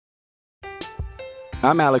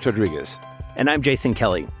I'm Alex Rodriguez. And I'm Jason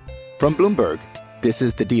Kelly. From Bloomberg, this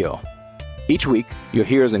is The Deal. Each week, you'll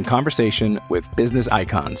hear us in conversation with business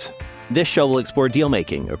icons. This show will explore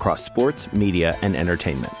deal-making across sports, media, and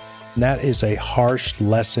entertainment. That is a harsh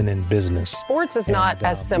lesson in business. Sports is not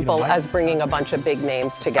as simple as bringing a bunch of big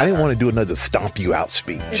names together. I didn't want to do another stomp you out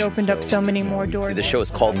speech. It opened up so many more doors. The show is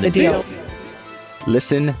called The Deal.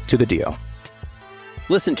 Listen to The Deal.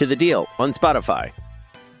 Listen to The Deal on Spotify.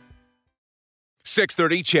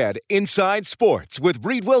 630 CHED Inside Sports with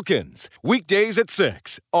Reed Wilkins. Weekdays at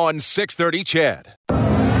 6 on 630 CHED.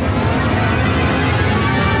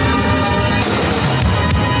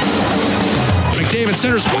 McDavid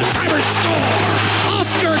centers, one-timer score!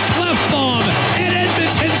 Oscar Klefbom, and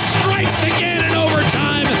Edmonton strikes again in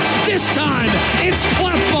overtime. This time, it's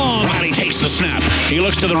Klefbom. Riley takes the snap. He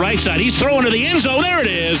looks to the right side. He's throwing to the end zone. There it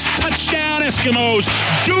is. Touchdown, Eskimos.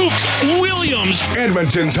 Duke Williams.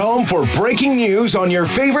 Edmonton's home for breaking news on your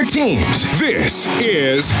favorite teams. This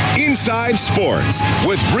is Inside Sports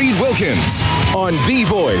with Reed Wilkins on the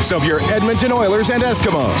voice of your Edmonton Oilers and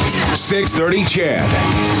Eskimos. 630 CHED.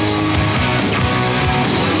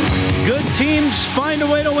 Good teams find a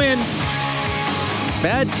way to win.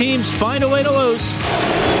 Bad teams find a way to lose.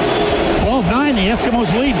 12-9, the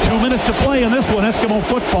Eskimos lead. 2 minutes to play in this one. Eskimo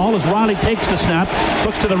football as Riley takes the snap,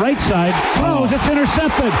 looks to the right side, throws, it's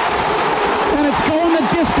intercepted. And it's going the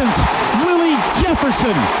distance. Willie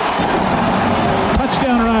Jefferson.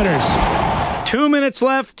 Touchdown Riders. 2 minutes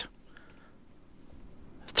left.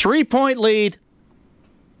 3-point lead.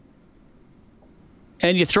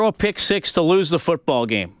 And you throw a pick six to lose the football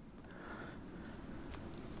game.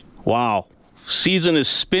 Wow. Season is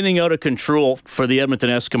spinning out of control for the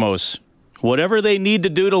Edmonton Eskimos. Whatever they need to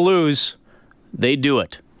do to lose, they do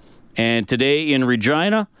it. And today in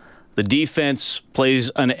Regina, the defense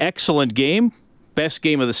plays an excellent game. Best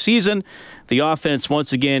game of the season. The offense,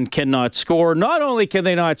 once again, cannot score. Not only can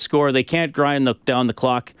they not score, they can't grind down the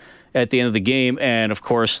clock at the end of the game. And, of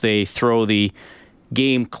course, they throw the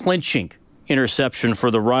game-clinching interception for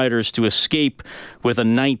the Riders to escape with a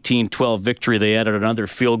 19-12 victory. They added another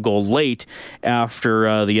field goal late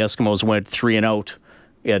after the Eskimos went 3-and-out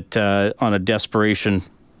on a desperation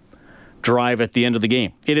drive at the end of the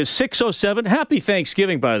game. It is 6:07. Happy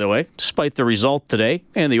Thanksgiving, by the way, despite the result today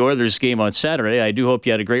and the Oilers game on Saturday. I do hope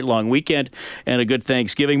you had a great long weekend and a good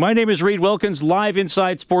Thanksgiving. My name is Reed Wilkins, live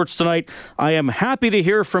Inside Sports tonight. I am happy to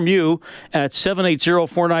hear from you at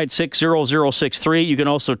 780-496-0063. You can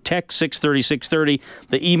also text 630-630,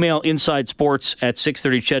 the email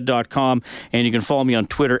insidesports@630ched.com, and you can follow me on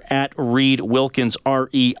Twitter at Reed Wilkins,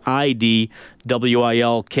 ReidWilkins,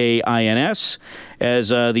 as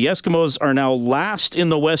the Eskimos are now last in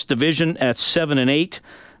the West Division at 7-8.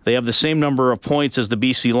 They have the same number of points as the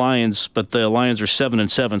BC Lions, but the Lions are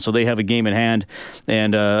 7-7, so they have a game in hand,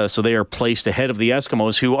 and so they are placed ahead of the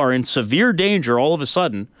Eskimos, who are in severe danger all of a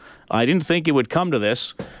sudden. I didn't think it would come to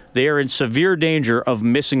this. They are in severe danger of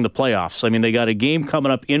missing the playoffs. I mean, they got a game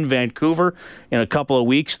coming up in Vancouver in a couple of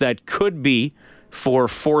weeks that could be for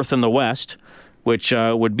fourth in the West, which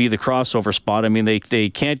would be the crossover spot. I mean, they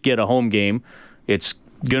can't get a home game. It's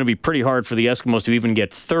going to be pretty hard for the Eskimos to even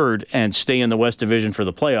get third and stay in the West Division for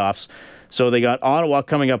the playoffs. So they got Ottawa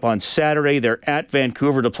coming up on Saturday. They're at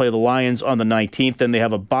Vancouver to play the Lions on the 19th. Then they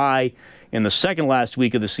have a bye in the second last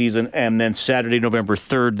week of the season. And then Saturday, November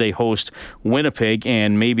 3rd, they host Winnipeg.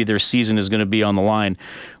 And maybe their season is going to be on the line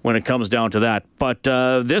when it comes down to that. But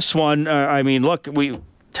this one, I mean, look,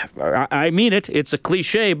 I mean it. It's a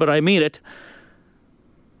cliche, but I mean it.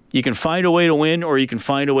 You can find a way to win or you can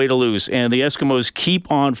find a way to lose. And the Eskimos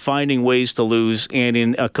keep on finding ways to lose. And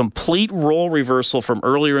in a complete role reversal from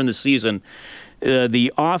earlier in the season,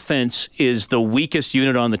 the offense is the weakest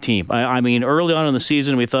unit on the team. I mean, early on in the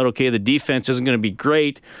season, we thought, okay, the defense isn't going to be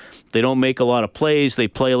great. They don't make a lot of plays. They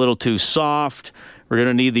play a little too soft. We're going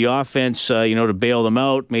to need the offense, to bail them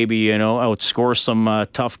out, maybe, outscore some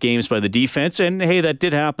tough games by the defense. And, hey, that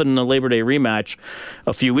did happen in the Labor Day rematch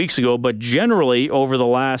a few weeks ago. But generally, over the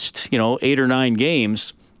last, 8 or 9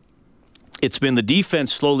 games, it's been the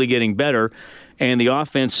defense slowly getting better and the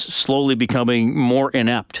offense slowly becoming more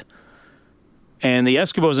inept. And the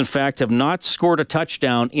Eskimos, in fact, have not scored a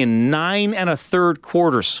touchdown in 9 1/3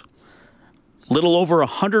 quarters. Little over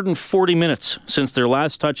 140 minutes since their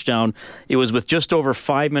last touchdown. It was with just over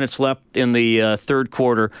 5 minutes left in the third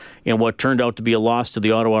quarter in what turned out to be a loss to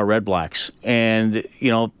the Ottawa Redblacks. And,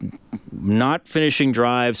 not finishing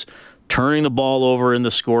drives, turning the ball over in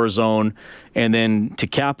the score zone, and then to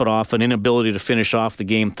cap it off, an inability to finish off the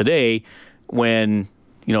game today when,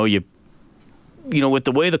 with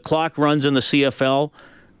the way the clock runs in the CFL,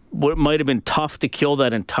 what might have been tough to kill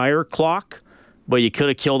that entire clock but you could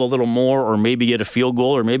have killed a little more, or maybe get a field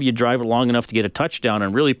goal, or maybe you drive it long enough to get a touchdown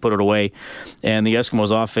and really put it away. And the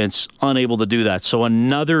Eskimos offense unable to do that. So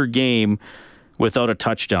another game without a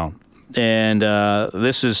touchdown. And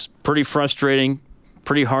this is pretty frustrating,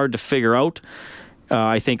 pretty hard to figure out.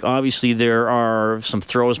 I think obviously there are some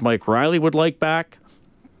throws Mike Riley would like back,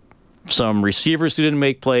 some receivers who didn't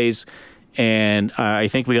make plays, and I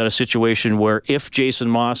think we got a situation where if Jason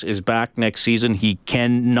Maas is back next season, he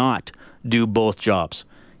cannot do both jobs.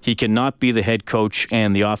 He cannot be the head coach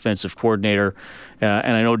and the offensive coordinator.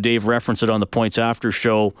 And I know Dave referenced it on the Points After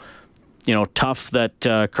show. Tough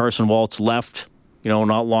that Carson Waltz left,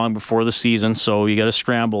 not long before the season. So you got to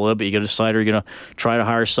scramble a little bit. You got to decide, are you going to try to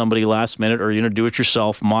hire somebody last minute, or are you going to do it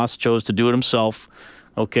yourself? Maas chose to do it himself.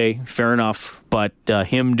 Okay, fair enough. But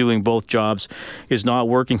him doing both jobs is not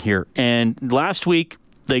working here. And last week,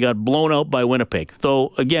 they got blown out by Winnipeg.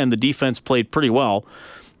 Though, again, the defense played pretty well.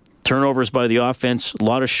 Turnovers by the offense, a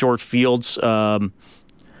lot of short fields for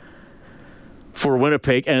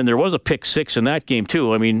Winnipeg. And there was a pick six in that game,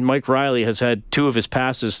 too. I mean, Mike Riley has had 2 of his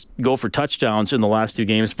passes go for touchdowns in the last 2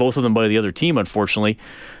 games, both of them by the other team, unfortunately.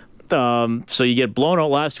 So you get blown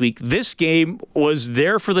out last week. This game was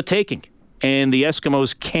there for the taking. And the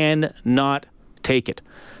Eskimos cannot take it.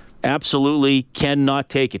 Absolutely cannot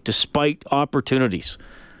take it, despite opportunities.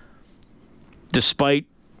 Despite,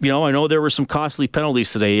 I know there were some costly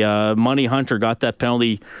penalties today. Money Hunter got that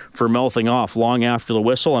penalty for mouthing off long after the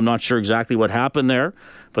whistle. I'm not sure exactly what happened there,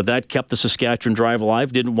 but that kept the Saskatchewan drive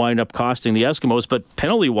alive. Didn't wind up costing the Eskimos. But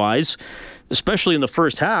penalty-wise, especially in the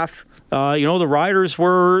first half, the Riders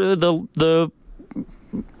were the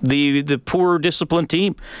poor disciplined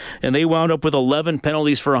team, and they wound up with 11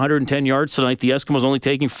 penalties for 110 yards tonight. The Eskimos only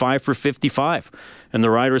taking 5 for 55, and the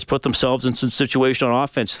Riders put themselves in some situation on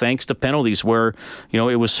offense thanks to penalties where it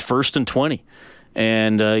was 1st and 20,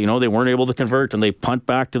 and they weren't able to convert, and they punt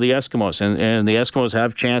back to the Eskimos, and the Eskimos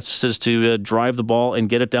have chances to drive the ball and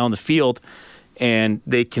get it down the field, and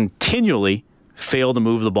they continually fail to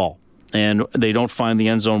move the ball, and they don't find the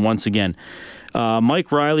end zone once again.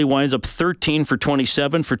 Mike Riley winds up 13 for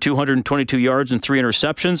 27 for 222 yards and 3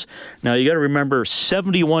 interceptions. Now, you got to remember,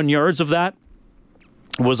 71 yards of that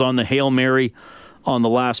was on the Hail Mary on the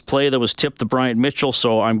last play that was tipped to Bryant Mitchell,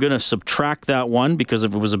 so I'm going to subtract that one because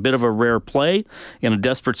it was a bit of a rare play in a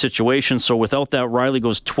desperate situation. So without that, Riley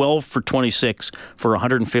goes 12 for 26 for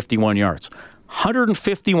 151 yards.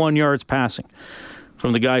 151 yards passing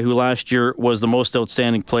from the guy who last year was the most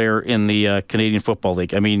outstanding player in the Canadian Football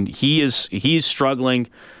League. I mean, he's struggling,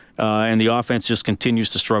 and the offense just continues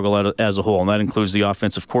to struggle as a whole, and that includes the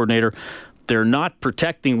offensive coordinator. They're not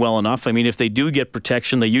protecting well enough. I mean, if they do get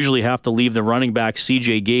protection, they usually have to leave the running back,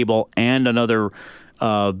 C.J. Gable, and another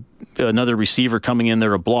receiver coming in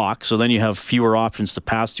there to block, so then you have fewer options to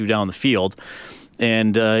pass through down the field.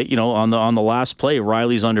 And, on the last play,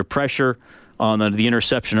 Riley's under pressure. On the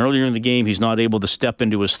interception earlier in the game, he's not able to step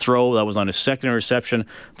into his throw. That was on his second interception.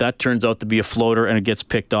 That turns out to be a floater, and it gets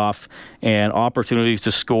picked off. And opportunities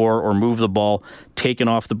to score or move the ball taken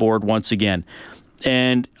off the board once again.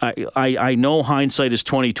 And I know hindsight is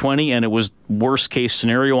 20/20, and it was worst case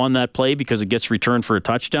scenario on that play because it gets returned for a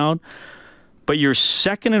touchdown. But you're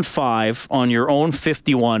 2nd and 5 on your own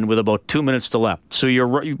 51 with about 2 minutes to left. So you're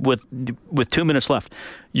with 2 minutes left.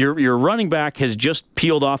 Your running back has just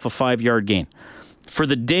peeled off a 5-yard gain. For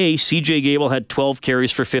the day, C.J. Gable had 12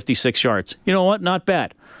 carries for 56 yards. You know what? Not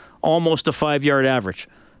bad. Almost a 5-yard average.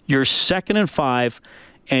 You're 2nd and 5,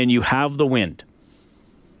 and you have the wind.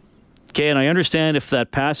 Okay, and I understand if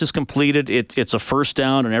that pass is completed, it's a first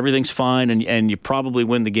down and everything's fine, and you probably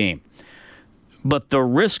win the game. But the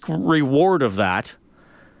risk-reward of that,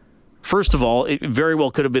 first of all, it very well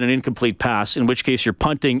could have been an incomplete pass, in which case you're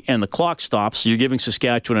punting and the clock stops, so you're giving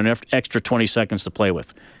Saskatchewan an extra 20 seconds to play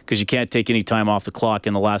with because you can't take any time off the clock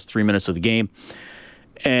in the last 3 minutes of the game.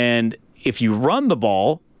 And if you run the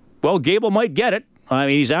ball, well, Gable might get it. I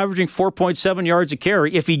mean, he's averaging 4.7 yards a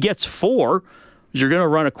carry. If he gets 4, you're going to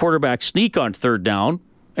run a quarterback sneak on 3rd down,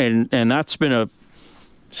 and that's been a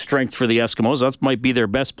strength for the Eskimos. That might be their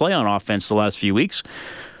best play on offense the last few weeks.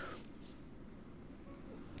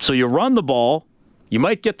 So you run the ball, you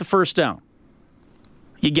might get the first down.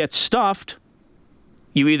 You get stuffed,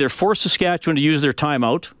 you either force Saskatchewan to use their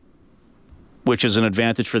timeout, which is an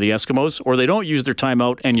advantage for the Eskimos, or they don't use their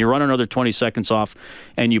timeout and you run another 20 seconds off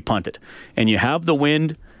and you punt it. And you have the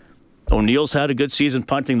wind. O'Neill's had a good season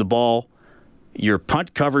punting the ball. Your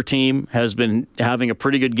punt cover team has been having a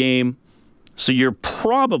pretty good game. So you're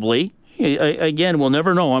probably, again, we'll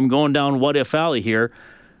never know. I'm going down what-if alley here.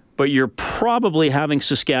 But you're probably having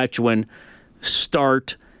Saskatchewan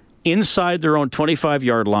start inside their own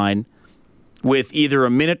 25-yard line with either a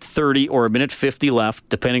minute 30 or a minute 50 left,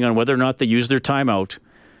 depending on whether or not they use their timeout,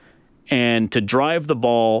 and to drive the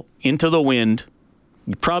ball into the wind,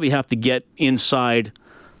 you probably have to get inside,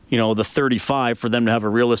 the 35 for them to have a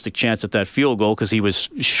realistic chance at that field goal, because he was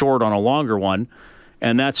short on a longer one,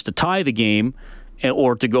 and that's to tie the game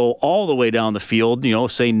or to go all the way down the field,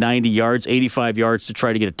 say 90 yards, 85 yards to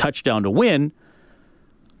try to get a touchdown to win.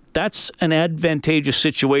 That's an advantageous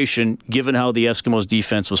situation given how the Eskimos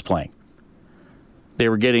defense was playing. They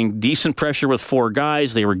were getting decent pressure with 4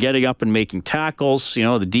 guys. They were getting up and making tackles. The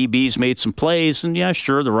DBs made some plays. And, yeah,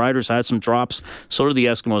 sure, the Riders had some drops. So did the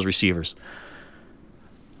Eskimos receivers.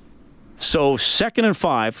 So 2nd and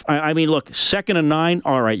 5. I mean, look, 2nd and 9,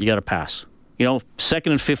 all right, you got to pass.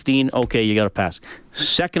 2nd and 15, okay, you got to pass.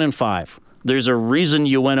 2nd and 5. There's a reason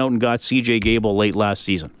you went out and got C.J. Gable late last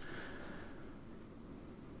season.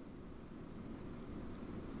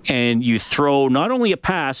 And you throw not only a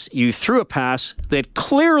pass, you threw a pass that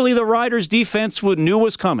clearly the Riders' defense knew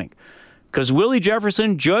was coming. Because Willie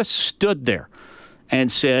Jefferson just stood there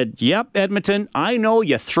and said, yep, Edmonton, I know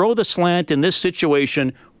you throw the slant in this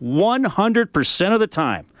situation 100% of the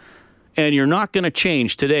time. And you're not going to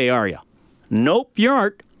change today, are you? Nope, you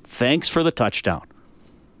aren't. Thanks for the touchdown.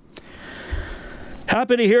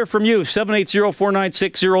 Happy to hear from you.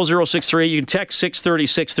 780-496-0063. You can text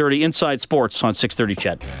 630-630 Inside Sports on 630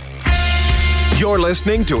 CHED. You're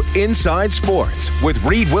listening to Inside Sports with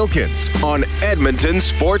Reed Wilkins on Edmonton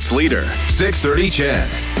Sports Leader, 630 CHED.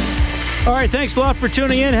 All right, thanks a lot for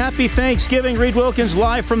tuning in. Happy Thanksgiving. Reed Wilkins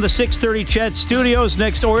live from the 630 CHED studios.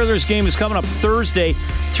 Next Oilers game is coming up Thursday,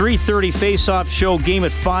 3:30 face-off show. Game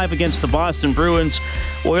at 5 against the Boston Bruins.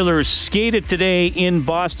 Oilers skated today in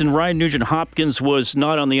Boston. Ryan Nugent-Hopkins was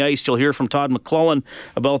not on the ice. You'll hear from Todd McClellan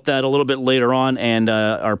about that a little bit later on, and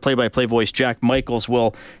our play-by-play voice, Jack Michaels,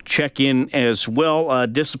 will check in as well.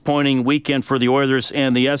 Disappointing weekend for the Oilers,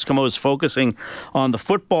 and the Eskimos focusing on the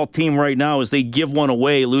football team right now as they give one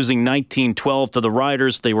away, losing 19-12 to the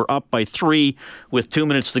Riders. They were up by 3 with 2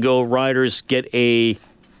 minutes to go. Riders get a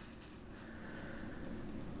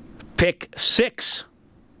pick 6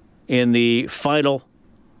 in the final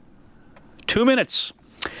 2 minutes.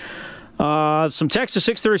 Some text to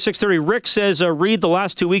 630. Rick says, Reed, the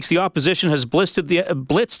last 2 weeks the opposition has blitzed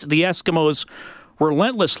the Eskimos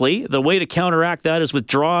relentlessly. The way to counteract that is with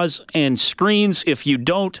draws and screens. If you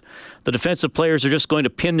don't, the defensive players are just going to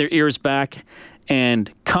pin their ears back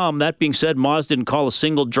and come. That being said, Moz didn't call a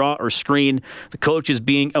single draw or screen. The coach is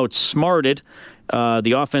being outsmarted.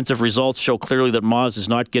 The offensive results show clearly that Moz is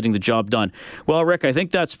not getting the job done. Well, Rick, I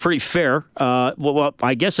think that's pretty fair. Well,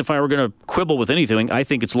 I guess if I were going to quibble with anything, I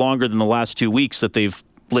think it's longer than the last 2 weeks that they've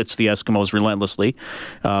blitzed the Eskimos relentlessly.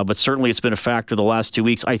 But certainly it's been a factor the last 2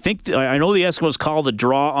 weeks. I know the Eskimos called the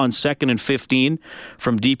draw on 2nd and 15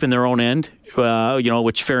 from deep in their own end,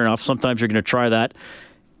 which fair enough. Sometimes you're going to try that.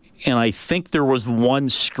 And I think there was one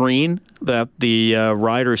screen that the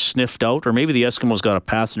Riders sniffed out, or maybe the Eskimos got a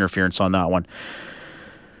pass interference on that one.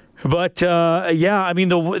 But, I mean,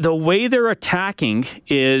 the way they're attacking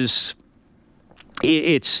is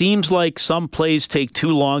it seems like some plays take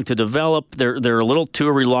too long to develop. They're a little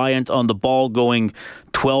too reliant on the ball going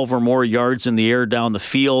 12 or more yards in the air down the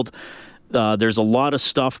field. There's a lot of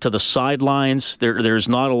stuff to the sidelines. There's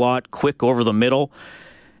not a lot quick over the middle.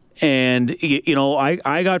 And,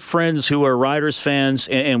 I got friends who are Riders fans,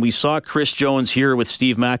 and we saw Chris Jones here with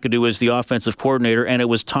Steve McAdoo as the offensive coordinator, and it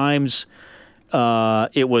was times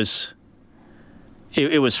it was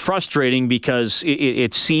frustrating because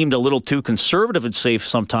it seemed a little too conservative and safe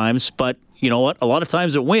sometimes, but you know what? A lot of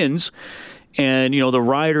times it wins, and, the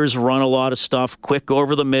Riders run a lot of stuff quick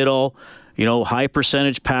over the middle, high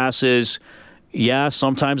percentage passes. Yeah,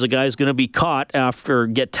 sometimes a guy's going to be caught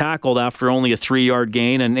get tackled after only a 3-yard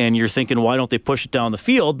gain, and you're thinking, why don't they push it down the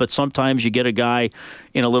field? But sometimes you get a guy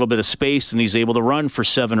in a little bit of space, and he's able to run for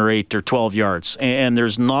 7 or 8 or 12 yards. And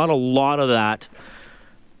there's not a lot of that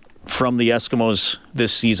from the Eskimos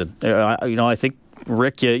this season. I think,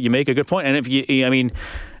 Rick, you make a good point. And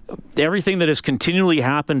everything that has continually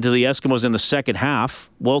happened to the Eskimos in the second half,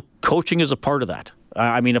 well, coaching is a part of that.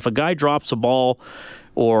 If a guy drops a ball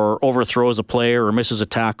or overthrows a player or misses a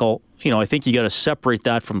tackle, I think you got to separate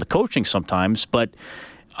that from the coaching sometimes. But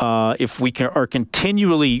if we are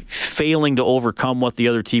continually failing to overcome what the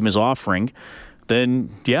other team is offering, then,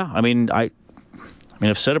 yeah,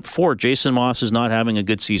 I've said it before, Jason Moss is not having a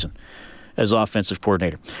good season. as offensive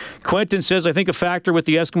coordinator. Quentin says, I think a factor with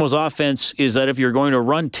the Eskimos offense is that if you're going to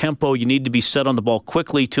run tempo, you need to be set on the ball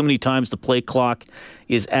quickly. Too many times the play clock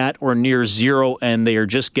is at or near zero, and they are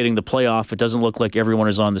just getting the play off. It doesn't look like everyone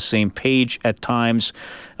is on the same page at times.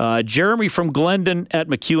 Jeremy from Glendon at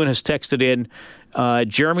McEwen has texted in.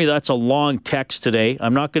 Jeremy, that's a long text today.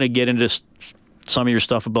 I'm not going to get into some of your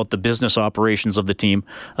stuff about the business operations of the team.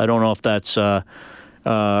 I don't know if that's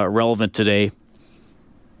relevant today.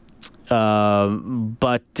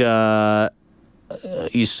 But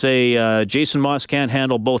you say Jason Moss can't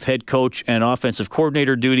handle both head coach and offensive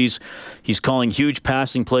coordinator duties. He's calling huge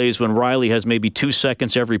passing plays when Riley has maybe 2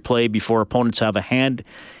 seconds every play before opponents have a hand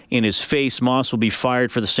in his face. Moss will be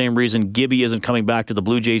fired for the same reason Gibby isn't coming back to the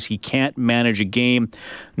Blue Jays. He can't manage a game.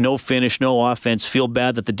 No finish, no offense. Feel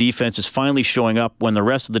bad that the defense is finally showing up when the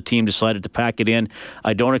rest of the team decided to pack it in.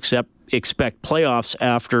 I don't expect playoffs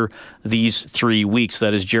after these 3 weeks.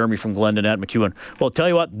 That is Jeremy from Glendon at McEwen. Well, I'll tell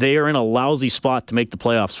you what, they are in a lousy spot to make the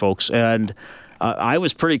playoffs, folks. And I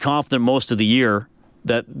was pretty confident most of the year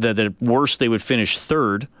that at worst they would finish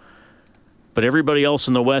third. But everybody else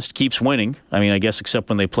in the West keeps winning. I mean, I guess except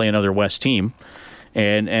when they play another West team.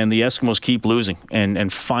 And the Eskimos keep losing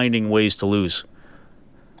and finding ways to lose.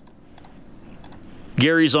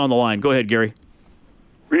 Gary's on the line. Go ahead, Gary.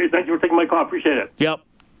 Reed, thank you for taking my call. Appreciate it. Yep.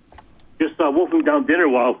 Just wolfing down dinner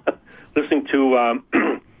while listening to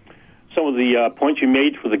some of the points you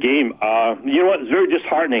made for the game. You know what? It's very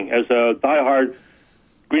disheartening as a diehard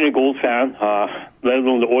green and gold fan, let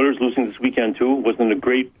alone the Oilers losing this weekend, too. It wasn't a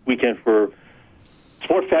great weekend for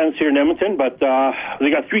sport fans here in Edmonton, but they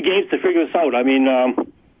got 3 games to figure this out. I mean,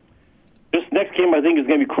 this next game, I think, is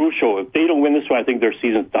going to be crucial. If they don't win this one, I think their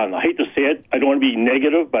season's done. I hate to say it. I don't want to be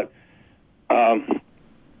negative, but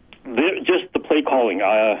just the play calling.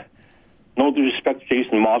 No disrespect to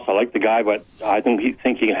Jason Moss. I like the guy, but I think he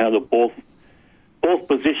can handle both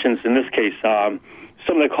positions in this case. Some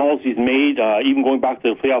of the calls he's made, even going back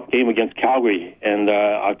to the playoff game against Calgary, and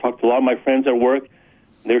I've talked to a lot of my friends at work,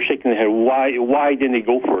 and they're shaking their head. Why didn't they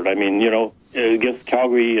go for it? I mean, against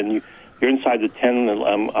Calgary, and you're inside the 10,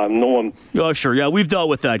 and I know I'm... Oh, sure. Yeah, we've dealt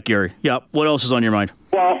with that, Gary. Yeah. What else is on your mind?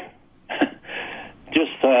 Well,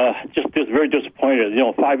 just very disappointed.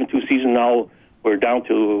 5-2 season now. We're down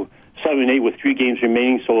to 7-8 with 3 games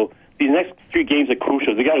remaining. So these next 3 games are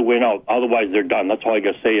crucial. They got to win out, otherwise they're done. That's all I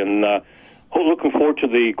got to say. And looking forward to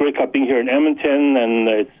the Grey Cup being here in Edmonton.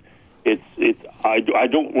 And I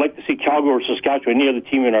don't like to see Calgary or Saskatchewan, any other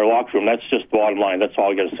team in our locker room. That's just the bottom line. That's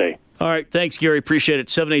all I got to say. All right. Thanks, Gary. Appreciate it.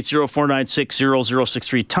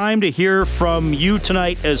 780-496-0063. Time to hear from you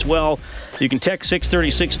tonight as well. You can text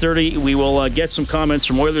 630-630. We will get some comments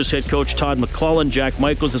from Oilers head coach Todd McLellan. Jack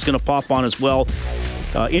Michaels is going to pop on as well.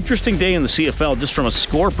 Interesting day in the CFL, just from a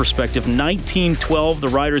score perspective. 19-12, the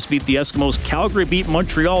Riders beat the Eskimos. Calgary beat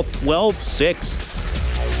Montreal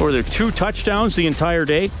 12-6. Were there 2 touchdowns the entire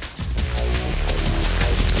day?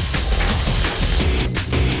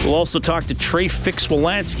 We'll also talk to Trey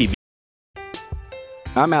Fix-Wolansky.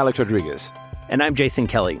 I'm Alex Rodriguez. And I'm Jason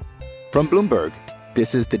Kelly. From Bloomberg,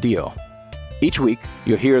 this is The Deal. Each week,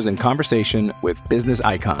 you'll hear us in conversation with business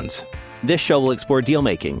icons. This show will explore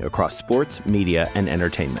deal-making across sports, media, and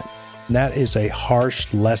entertainment. That is a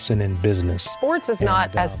harsh lesson in business. Sports is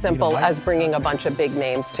not as simple as bringing a bunch of big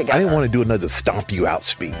names together. I didn't want to do another stomp you out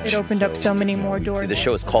speech. It opened up so many more doors. The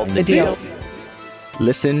show is called The Deal.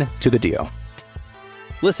 Listen to The Deal.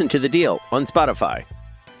 Listen to The Deal on Spotify.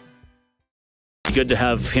 Good to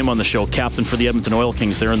have him on the show, captain for the Edmonton Oil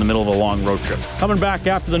Kings. They're in the middle of a long road trip. Coming back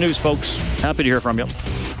after the news, folks. Happy to hear from you.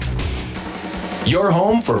 Your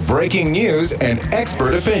home for breaking news and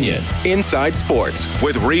expert opinion. Inside Sports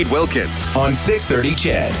with Reed Wilkins on 630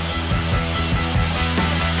 CHED.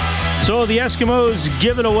 So the Eskimos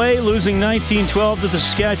give it away, losing 19-12 to the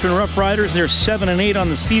Saskatchewan Roughriders. They're 7-8 on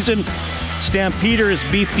the season. Stampeders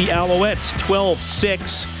beat the Alouettes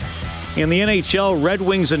 12-6. In the NHL, Red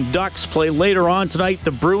Wings and Ducks play later on tonight.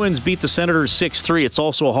 The Bruins beat the Senators 6-3. It's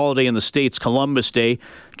also a holiday in the States, Columbus Day.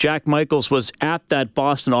 Jack Michaels was at that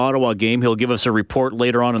Boston-Ottawa game. He'll give us a report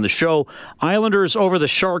later on in the show. Islanders over the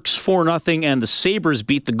Sharks 4-0, and the Sabres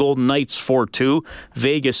beat the Golden Knights 4-2.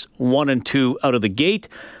 Vegas 1-2 out of the gate.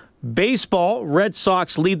 Baseball, Red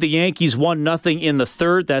Sox lead the Yankees 1-0 in the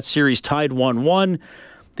third. That series tied 1-1.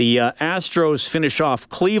 The Astros finish off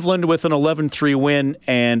Cleveland with an 11-3 win,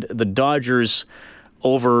 and the Dodgers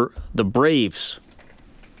over the Braves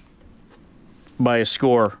by a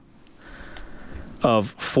score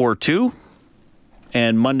of 4-2.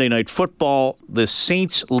 And Monday Night Football, the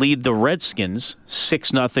Saints lead the Redskins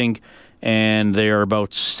 6-0, and they are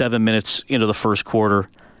about 7 minutes into the first quarter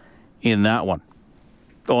in that one.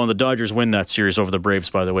 Oh, and the Dodgers win that series over the Braves,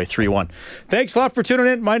 by the way, 3-1. Thanks a lot for tuning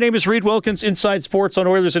in. My name is Reed Wilkins, Inside Sports on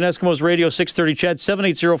Oilers and Eskimos Radio, 630 CHED,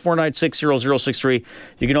 780-496-0063.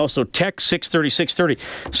 You can also text 630-630.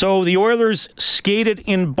 So the Oilers skated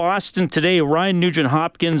in Boston today. Ryan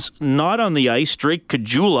Nugent-Hopkins not on the ice. Drake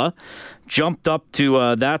Caggiula jumped up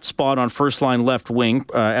to that spot on first-line left wing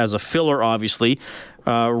as a filler, obviously.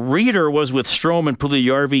 Reeder was with Strome and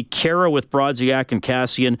Puljujarvi. Kara with Brodziak and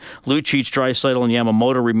Kassian. Lucic, Draisaitl, and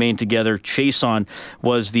Yamamoto remained together. Chason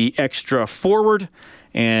was the extra forward.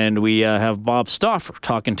 And we have Bob Stauffer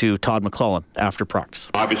talking to Todd McClellan after practice.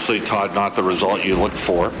 Obviously, Todd, not the result you looked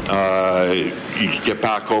for. You get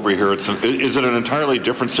back over here. Is it an entirely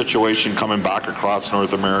different situation coming back across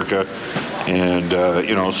North America? And,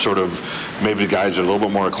 sort of maybe the guys are a little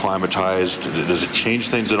bit more acclimatized. Does it change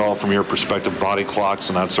things at all from your perspective, body clocks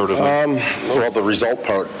and that sort of thing? Well, the result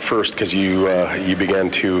part first, because you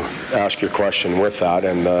began to ask your question with that.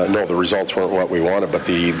 And, no, the results weren't what we wanted, but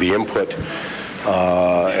the input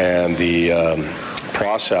and the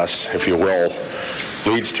process, if you will,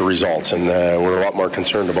 leads to results, and we're a lot more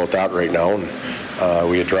concerned about that right now. And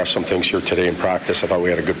we addressed some things here today in practice. I thought we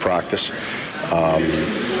had a good practice.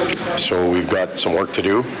 So we've got some work to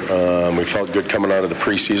do. We felt good coming out of the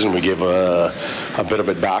preseason. We gave a bit of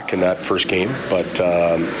it back in that first game, but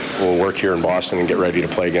we'll work here in Boston and get ready to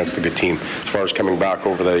play against a good team. As far as coming back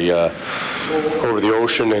over the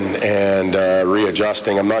ocean and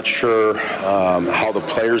readjusting, I'm not sure how the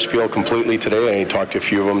players feel completely today. I talked to a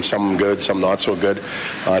few of them, some good, some not so good.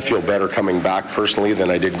 I feel better coming back personally than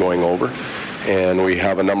I did going over. And we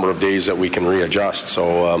have a number of days that we can readjust.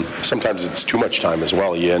 So sometimes it's too much time as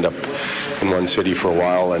well. You end up in one city for a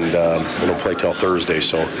while and play till Thursday.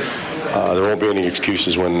 So there won't be any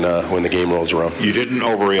excuses when the game rolls around. You didn't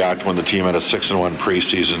overreact when the team had a 6-1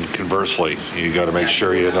 preseason. Conversely, you got to make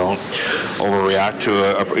sure you don't overreact to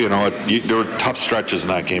there were tough stretches in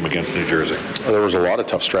that game against New Jersey. Well, there was a lot of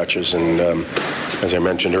tough stretches, and as I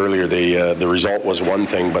mentioned earlier, the result was one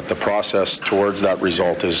thing, but the process towards that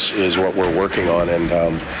result is what we're working on.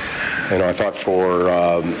 And I thought for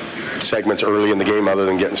segments early in the game, other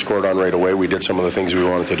than getting scored on right away, we did some of the things we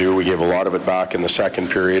wanted to do. We gave a lot of it back in the second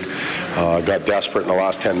period, got desperate in the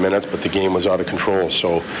last 10 minutes, but the game was out of control.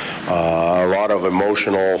 So a lot of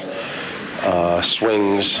emotional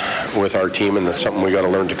swings with our team, and that's something we got to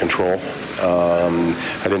learn to control.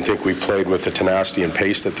 I didn't think we played with the tenacity and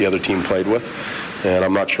pace that the other team played with, and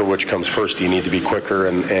I'm not sure which comes first. Do you need to be quicker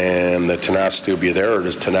and the tenacity will be there, or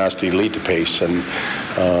does tenacity lead to pace? And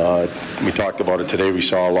we talked about it today. We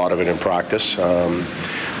saw a lot of it in practice.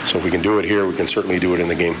 So if we can do it here, we can certainly do it in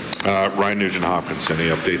the game. Ryan Nugent-Hopkins, any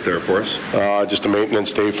update there for us? Just a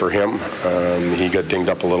maintenance day for him. He got dinged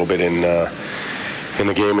up a little bit in the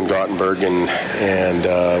game in Gothenburg, and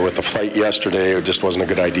with the flight yesterday, it just wasn't a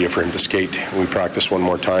good idea for him to skate. We practiced one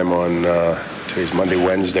more time on today's Monday,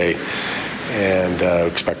 Wednesday, and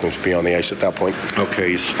expect him to be on the ice at that point.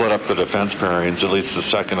 Okay, you split up the defense pairings, at least the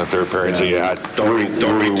second and third pairings that you had.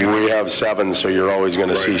 We have 7, so you're always going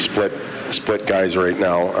to see split guys right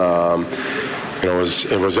now.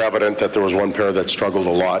 It was evident that there was one pair that struggled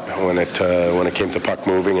a lot when it came to puck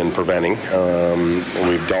moving and preventing.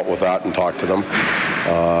 We've dealt with that and talked to them.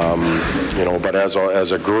 But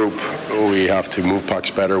as a group, we have to move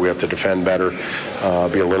pucks better. We have to defend better,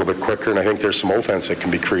 be a little bit quicker, and I think there's some offense that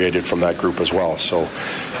can be created from that group as well. So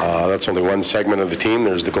that's only one segment of the team.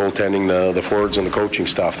 There's the goaltending, the forwards, and the coaching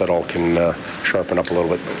staff that all can sharpen up a little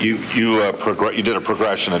bit. You did a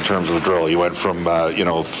progression in terms of the drill. You went from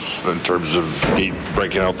in terms of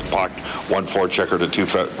breaking out the puck, 1 forechecker to 2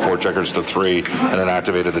 forecheckers to 3, and then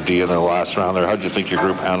activated the D in the last round there. How did you think your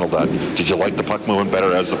group handled that? Did you like the puck moving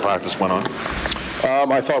better as the practice went on?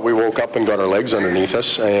 I thought we woke up and got our legs underneath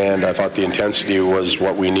us, and I thought the intensity was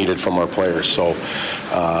what we needed from our players. So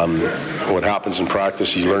what happens in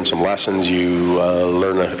practice, you learn some lessons, you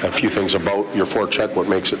learn a few things about your forecheck, what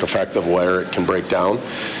makes it effective, where it can break down,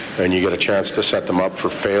 and you get a chance to set them up for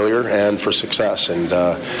failure and for success. And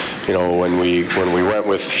when we went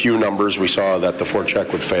with few numbers, we saw that the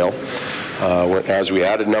forecheck would fail. As we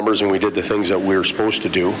added numbers and we did the things that we were supposed to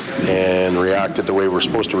do and reacted the way we're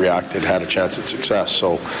supposed to react, it had a chance at success.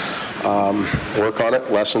 So work on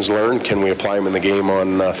it, lessons learned. Can we apply them in the game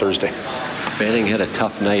on Thursday? Benning had a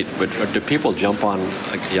tough night, but do people jump on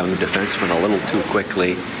a young defenseman a little too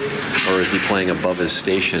quickly, or is he playing above his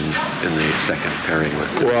station in the second pairing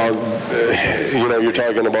with him? Well, you're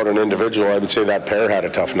talking about an individual. I would say that pair had a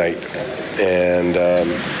tough night. And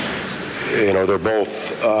they're both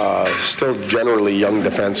still generally young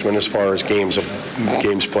defensemen as far as games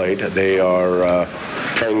played. They are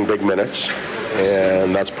playing big minutes,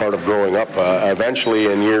 and that's part of growing up. Eventually,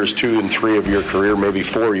 in years 2 and 3 of your career, maybe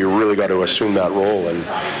 4, you really got to assume that role, and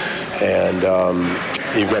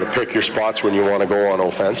you've got to pick your spots when you want to go on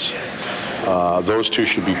offense. Those two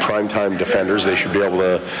should be primetime defenders. They should be able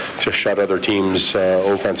to shut other teams'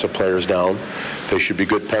 offensive players down. They should be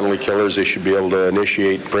good penalty killers. They should be able to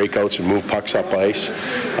initiate breakouts and move pucks up ice.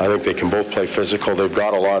 I think they can both play physical. They've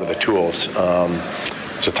got a lot of the tools.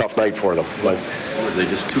 It's a tough night for them. But were they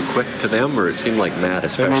just too quick to them, or it seemed like Matt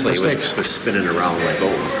especially was spinning around like,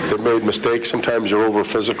 oh. They made mistakes. Sometimes you're over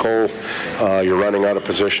physical. You're running out of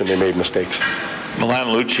position. They made mistakes. Milan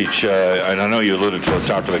Lucic, and I know you alluded to this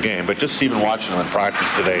after the game, but just even watching him in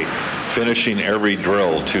practice today, finishing every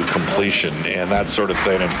drill to completion and that sort of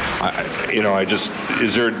thing. And does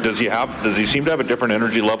he seem to have a different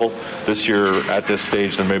energy level this year at this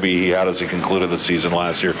stage than maybe he had as he concluded the season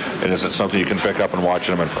last year? And is it something you can pick up and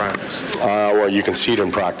watching him in practice? Well, you can see it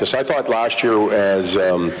in practice. I thought last year, as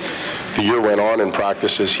the year went on in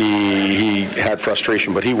practices, he had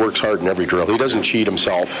frustration, but he works hard in every drill. He doesn't cheat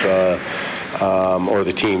himself or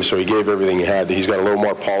the team, so he gave everything he had. He's got a little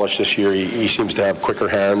more polish this year. He seems to have quicker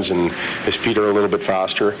hands, and his feet are a little bit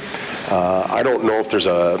faster. I don't know if there's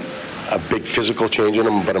a big physical change in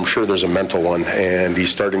him, but I'm sure there's a mental one, and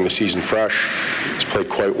he's starting the season fresh. He's played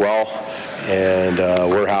quite well, and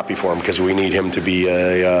we're happy for him because we need him to be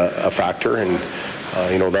a factor, and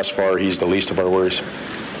thus far he's the least of our worries.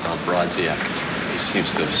 Brodziak, he seems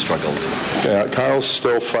to have struggled. Yeah, Kyle's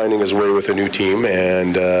still finding his way with a new team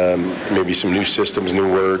and maybe some new systems,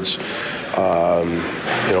 new words.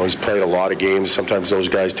 He's played a lot of games. Sometimes those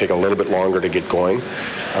guys take a little bit longer to get going.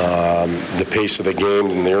 The pace of the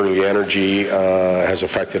games and the early energy has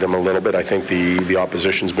affected him a little bit. I think the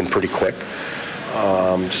opposition's been pretty quick.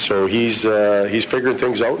 So he's figuring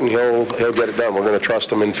things out, and he'll get it done. We're going to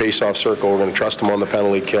trust him in face-off circle. We're going to trust him on the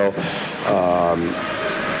penalty kill.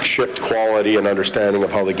 Shift quality and understanding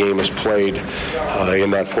of how the game is played in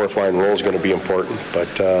that fourth line role is going to be important,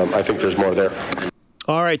 but I think there's more there.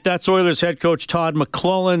 All right, that's Oilers head coach Todd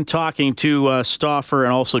McLellan talking to Stauffer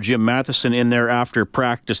and also Jim Matheson in there after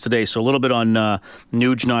practice today. So a little bit on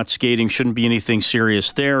Nuge not skating. Shouldn't be anything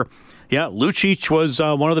serious there. Yeah, Lucic was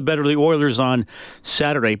one of the better Oilers on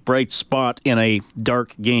Saturday. Bright spot in a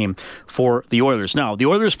dark game for the Oilers. Now, the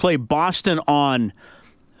Oilers play Boston on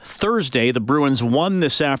Thursday. The Bruins won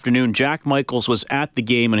this afternoon. Jack Michaels was at the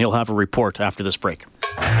game, and he'll have a report after this break.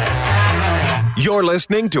 You're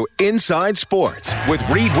listening to Inside Sports with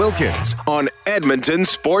Reed Wilkins on Edmonton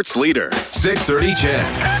Sports Leader, 630 CHED.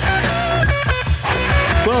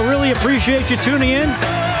 Well, really appreciate you tuning in.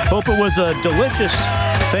 Hope it was a delicious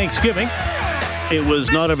Thanksgiving. It was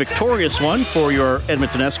not a victorious one for your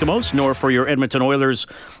Edmonton Eskimos, nor for your Edmonton Oilers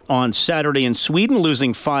on Saturday in Sweden,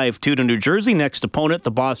 losing 5-2 to New Jersey. Next opponent,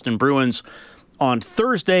 the Boston Bruins, on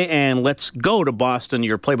Thursday. And let's go to Boston,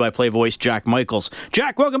 your play-by-play voice, Jack Michaels.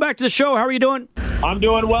 Jack, welcome back to the show. How are you doing? I'm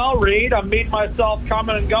doing well, Reed. I'm meeting myself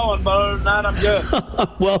coming and going, but other than that, I'm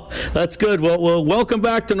good. Well, that's good. Well, welcome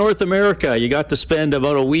back to North America. You got to spend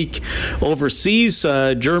about a week overseas,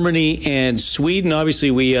 Germany and Sweden.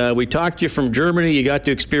 Obviously, we talked to you from Germany. You got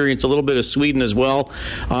to experience a little bit of Sweden as well.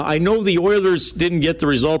 I know the Oilers didn't get the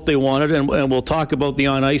result they wanted, and we'll talk about the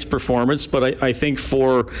on-ice performance, but I think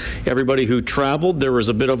for everybody who traveled, there was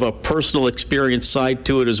a bit of a personal experience side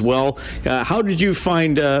to it as well. How did you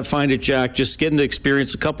find it, Jack, just getting to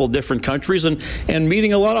experience a couple of different countries and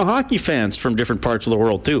meeting a lot of hockey fans from different parts of the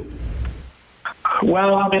world too?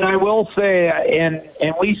 Well, I mean, I will say, and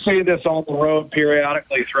we say this on the road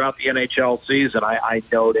periodically throughout the NHL season, I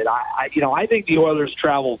noted, I think the Oilers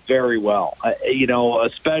travel very well,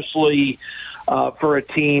 especially for a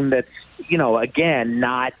team that's, again,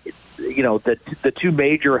 not, the two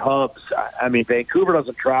major hubs. I mean, Vancouver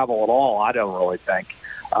doesn't travel at all, I don't really think.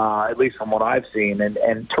 At least from what I've seen.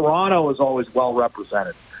 And Toronto is always well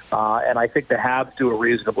represented. And I think the Habs do a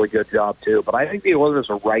reasonably good job, too. But I think the Oilers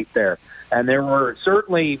are right there. And there were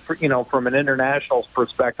certainly, from an international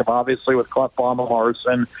perspective, obviously with Klefbom and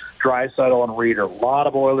Larson, Draisaitl and Reeder, a lot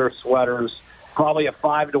of Oilers sweaters, probably a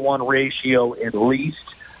 5-to-1 ratio at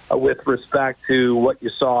least with respect to what you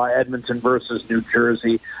saw Edmonton versus New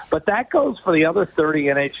Jersey. But that goes for the other 30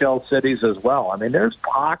 NHL cities as well. I mean, there's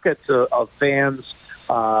pockets of fans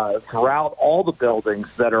throughout all the buildings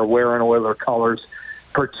that are wearing Oiler colors,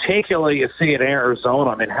 particularly you see in Arizona.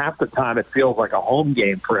 I mean, half the time it feels like a home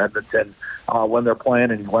game for Edmonton when they're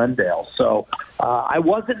playing in Glendale. So I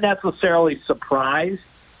wasn't necessarily surprised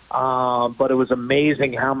But it was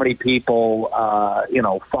amazing how many people,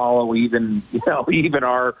 follow even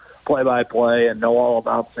our play-by-play and know all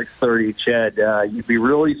about 630 Ched. You'd be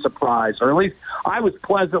really surprised, or at least I was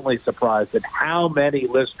pleasantly surprised at how many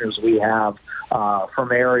listeners we have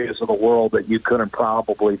from areas of the world that you couldn't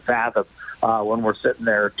probably fathom when we're sitting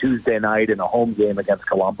there Tuesday night in a home game against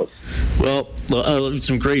Columbus. Well,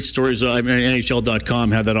 some great stories.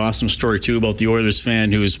 NHL.com had that awesome story, too, about the Oilers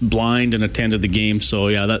fan who was blind and attended the game. So,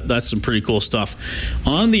 yeah, that's some pretty cool stuff.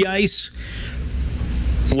 On the ice,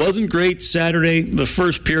 wasn't great Saturday, the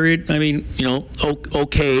first period. I mean,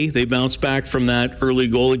 okay. They bounced back from that early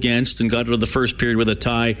goal against and got into the first period with a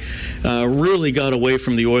tie. Really got away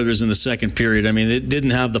from the Oilers in the second period. I mean, it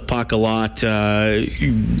didn't have the puck a lot.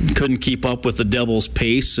 Couldn't keep up with the Devils'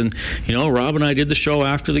 pace. And, Rob and I did the show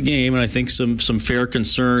after the game, and I think some fair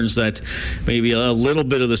concerns that maybe a little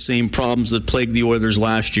bit of the same problems that plagued the Oilers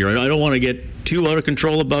last year. I don't want to get too out of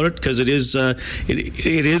control about it because it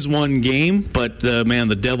is one game, but man,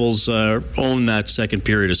 the Devils own that second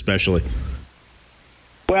period especially.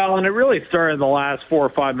 Well, and it really started in the last 4 or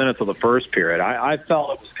 5 minutes of the first period. I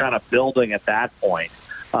felt it was kind of building at that point.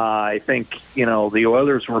 I think the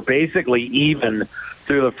Oilers were basically even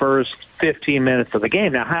through the first 15 minutes of the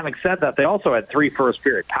game. Now, having said that, they also had 3 first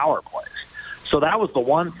period power plays. So that was the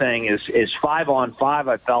one thing is 5-on-5.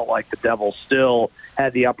 I felt like the Devils still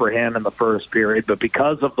had the upper hand in the first period, but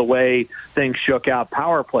because of the way things shook out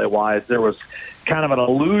power play wise, there was kind of an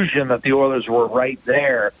illusion that the Oilers were right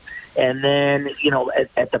there. And then,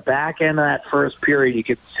 at the back end of that first period, you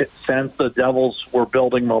could sense the Devils were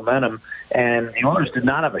building momentum, and the Oilers did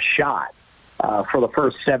not have a shot for the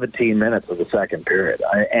first 17 minutes of the second period,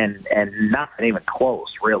 and nothing even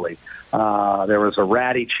close, really. There was a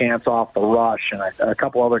ratty chance off the rush, and a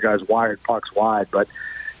couple other guys wired pucks wide. But,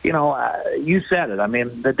 you said it. I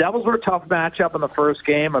mean, the Devils were a tough matchup in the first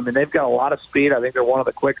game. I mean, they've got a lot of speed. I think they're one of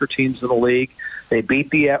the quicker teams in the league. They beat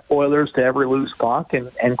the Oilers to every loose puck,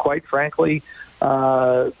 and quite frankly, they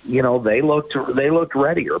looked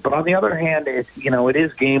readier. But on the other hand, it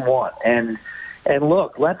is game one, and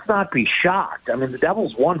look, let's not be shocked. I mean, the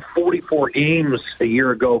Devils won 44 games a year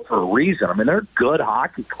ago for a reason. I mean, they're a good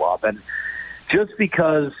hockey club, and just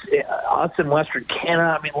because us in Western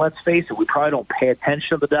Canada, I mean, let's face it, we probably don't pay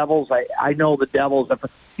attention to the Devils. I know the Devils. If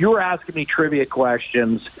you were asking me trivia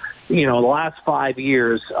questions, the last 5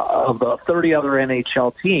 years of the 30 other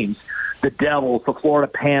NHL teams, the Devils, the Florida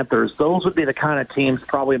Panthers, those would be the kind of teams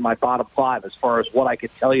probably in my bottom 5 as far as what I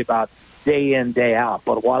could tell you about day in, day out.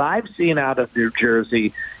 But what I've seen out of New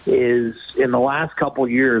Jersey is, in the last couple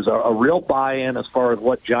of years, a real buy-in as far as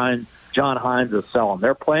what John Hines is selling.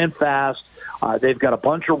 They're playing fast. They've got a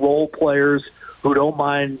bunch of role players who don't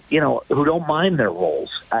mind their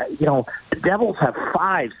roles. The Devils have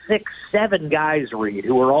 5, 6, 7 guys, Reed,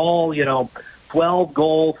 who are all, 12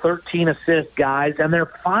 goal, 13 assist guys, and they're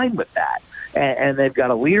fine with that. And they've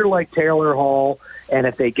got a leader like Taylor Hall, and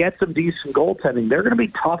if they get some decent goaltending, they're going to be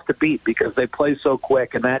tough to beat because they play so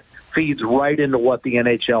quick, and that feeds right into what the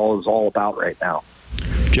NHL is all about right now.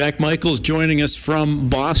 Jack Michaels joining us from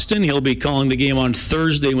Boston. He'll be calling the game on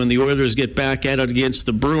Thursday when the Oilers get back at it against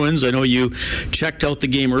the Bruins. I know you checked out the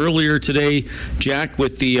game earlier today, Jack,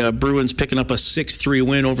 with the Bruins picking up a 6-3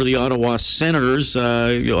 win over the Ottawa Senators.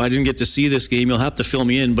 I didn't get to see this game. You'll have to fill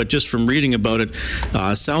me in, but just from reading about it,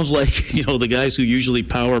 sounds like the guys who usually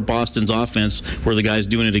power Boston's offense were the guys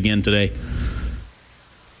doing it again today.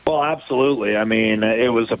 Well, absolutely. I mean,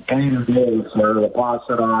 it was a pain day for the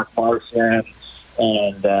Pastrnak, Marchand,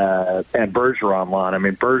 and Bergeron line. I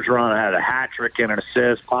mean, Bergeron had a hat trick and an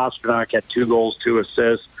assist. Pastrnak had 2 goals, 2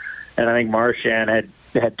 assists, and I think Marchand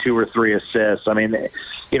had 2 or 3 assists. I mean,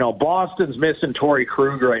 Boston's missing Torrey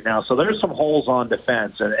Krug right now, so there's some holes on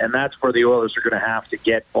defense, and that's where the Oilers are going to have to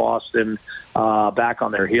get Boston back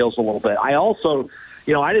on their heels a little bit. I also,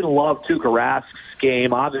 I didn't love Tuukka Rask's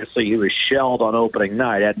game. Obviously, he was shelled on opening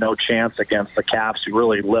night, had no chance against the Caps, who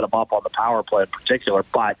really lit him up on the power play in particular,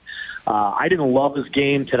 but I didn't love his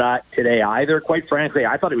game today either. Quite frankly,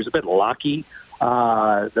 I thought he was a bit lucky.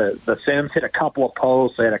 The Sens hit a couple of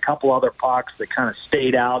posts. They had a couple other pucks that kind of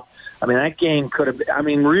stayed out. I mean, that game could have. I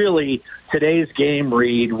mean, really, today's game,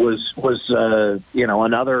 Reed, was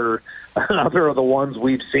another of the ones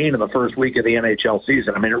we've seen in the first week of the NHL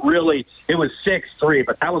season. I mean, it was 6-3,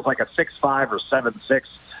 but that was like a 6-5 or 7-6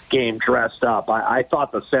 game dressed up. I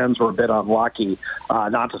thought the Sens were a bit unlucky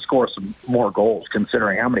not to score some more goals,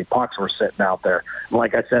 considering how many pucks were sitting out there.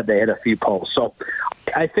 Like I said, they hit a few posts. So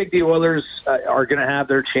I think the Oilers are going to have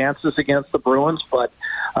their chances against the Bruins, but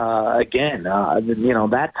again,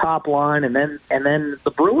 that top line, and then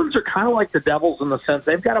the Bruins are kind of like the Devils in the sense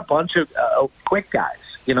they've got a bunch of quick guys.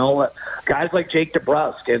 Guys like Jake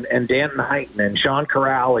DeBrusk and Danton Heighton and Sean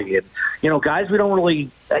Corrali and, guys we don't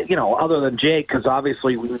really, other than Jake, because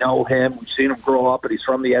obviously we know him, we've seen him grow up and he's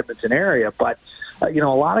from the Edmonton area, but, a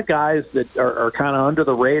lot of guys that are kind of under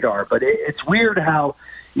the radar. But it's weird how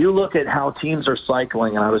you look at how teams are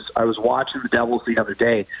cycling, and I was watching the Devils the other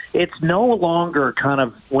day. It's no longer kind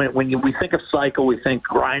of, when we think of cycle, we think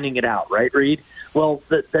grinding it out, right, Reed? Well,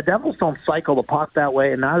 the Devils don't cycle the puck that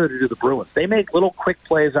way, and neither do the Bruins. They make little quick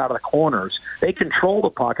plays out of the corners. They control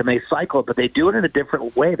the puck, and they cycle it, but they do it in a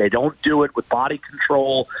different way. They don't do it with body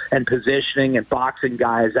control and positioning and boxing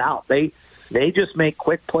guys out. They just make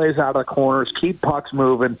quick plays out of the corners, keep pucks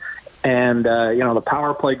moving, and, the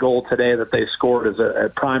power play goal today that they scored is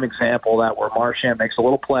a prime example of that, where Marchand makes a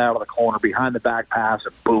little play out of the corner behind the back pass,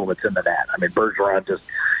 and boom, it's in the net. I mean, Bergeron just,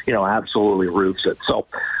 absolutely roofs it. So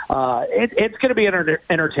it's going to be an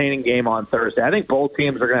entertaining game on Thursday. I think both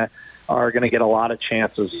teams are going to get a lot of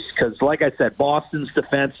chances because, like I said, Boston's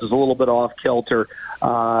defense is a little bit off kilter.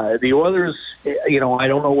 The Oilers, I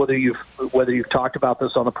don't know whether you've talked about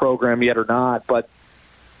this on the program yet or not, but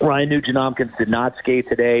Ryan Nugent-Hopkins did not skate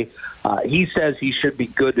today. He says he should be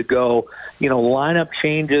good to go. Lineup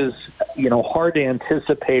changes, hard to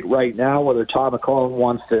anticipate right now whether Todd McLellan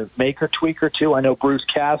wants to make a tweak or two. I know Bruce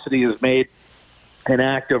Cassidy has made an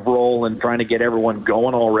active role in trying to get everyone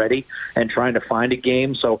going already and trying to find a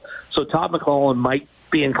game. So Todd McLellan might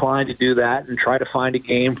be inclined to do that and try to find a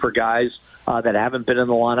game for guys that haven't been in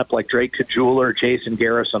the lineup, like Drake Caggiula or Jason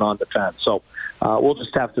Garrison on defense. So we'll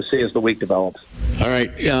just have to see as the week develops. All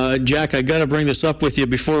right, Jack, I got to bring this up with you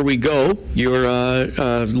before we go. You're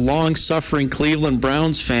a long-suffering Cleveland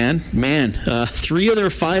Browns fan. Man, 3 of their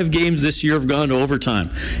 5 games this year have gone to overtime.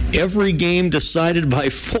 Every game decided by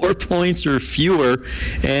 4 points or fewer,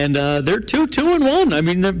 and they're 2-1. I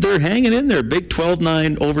mean, they're hanging in there. Big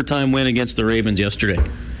 12-9 overtime win against the Ravens yesterday.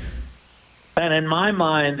 And in my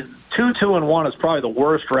mind, 2-1 is probably the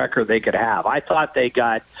worst record they could have. I thought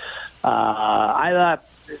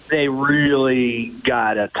they really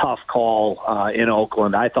got a tough call in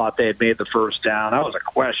Oakland. I thought they had made the first down. That was a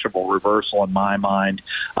questionable reversal in my mind.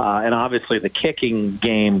 And obviously the kicking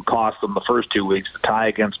game cost them the first 2 weeks. The tie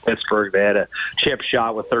against Pittsburgh, they had a chip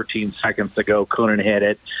shot with 13 seconds to go. Couldn't hit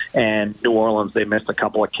it. And New Orleans, they missed a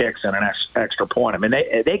couple of kicks and an extra point. I mean,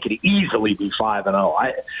 they could easily be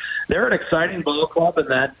 5-0. They're an exciting ball club, and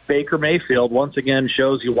that Baker Mayfield once again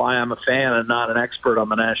shows you why I'm a fan and not an expert on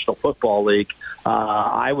the National Football League.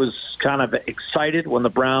 I was kind of excited when the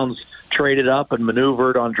Browns traded up and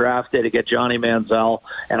maneuvered on draft day to get Johnny Manziel,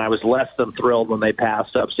 and I was less than thrilled when they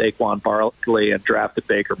passed up Saquon Barkley and drafted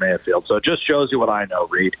Baker Mayfield. So it just shows you what I know,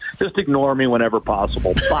 Reed. Just ignore me whenever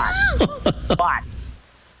possible. But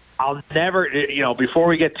I'll never, before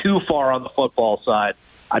we get too far on the football side,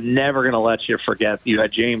 I'm never going to let you forget you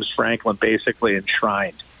had James Franklin basically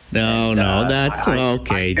enshrined. No, that's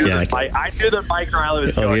okay, Jack. I knew that Mike Riley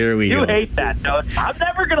was going. Here we go. You hate that. No, I'm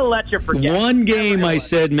never going to let you forget. One game I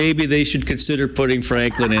said maybe they should consider putting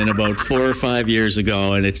Franklin in about 4 or 5 years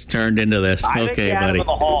ago, and it's turned into this. Okay, buddy. In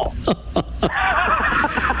the hall.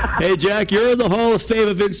 Hey, Jack, you're in the Hall of Fame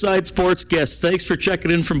of Inside Sports guests. Thanks for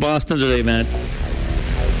checking in from Boston today, man.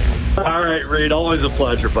 All right, Reed. Always a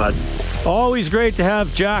pleasure, bud. Always great to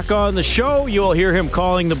have Jack on the show. You'll hear him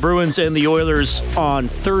calling the Bruins and the Oilers on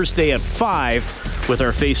Thursday at 5 with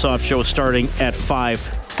our face-off show starting at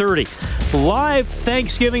 5:30. Live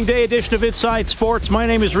Thanksgiving Day edition of Inside Sports. My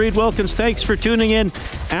name is Reed Wilkins. Thanks for tuning in.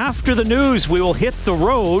 After the news, we will hit the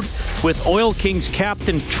road with Oil Kings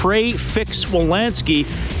captain Trey Fix-Wolansky.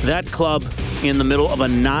 That club in the middle of a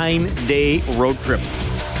 9-day road trip.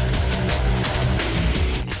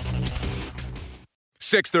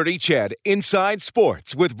 630 CHED Inside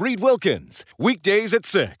Sports with Reed Wilkins. Weekdays at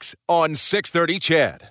 6 on 630 CHED.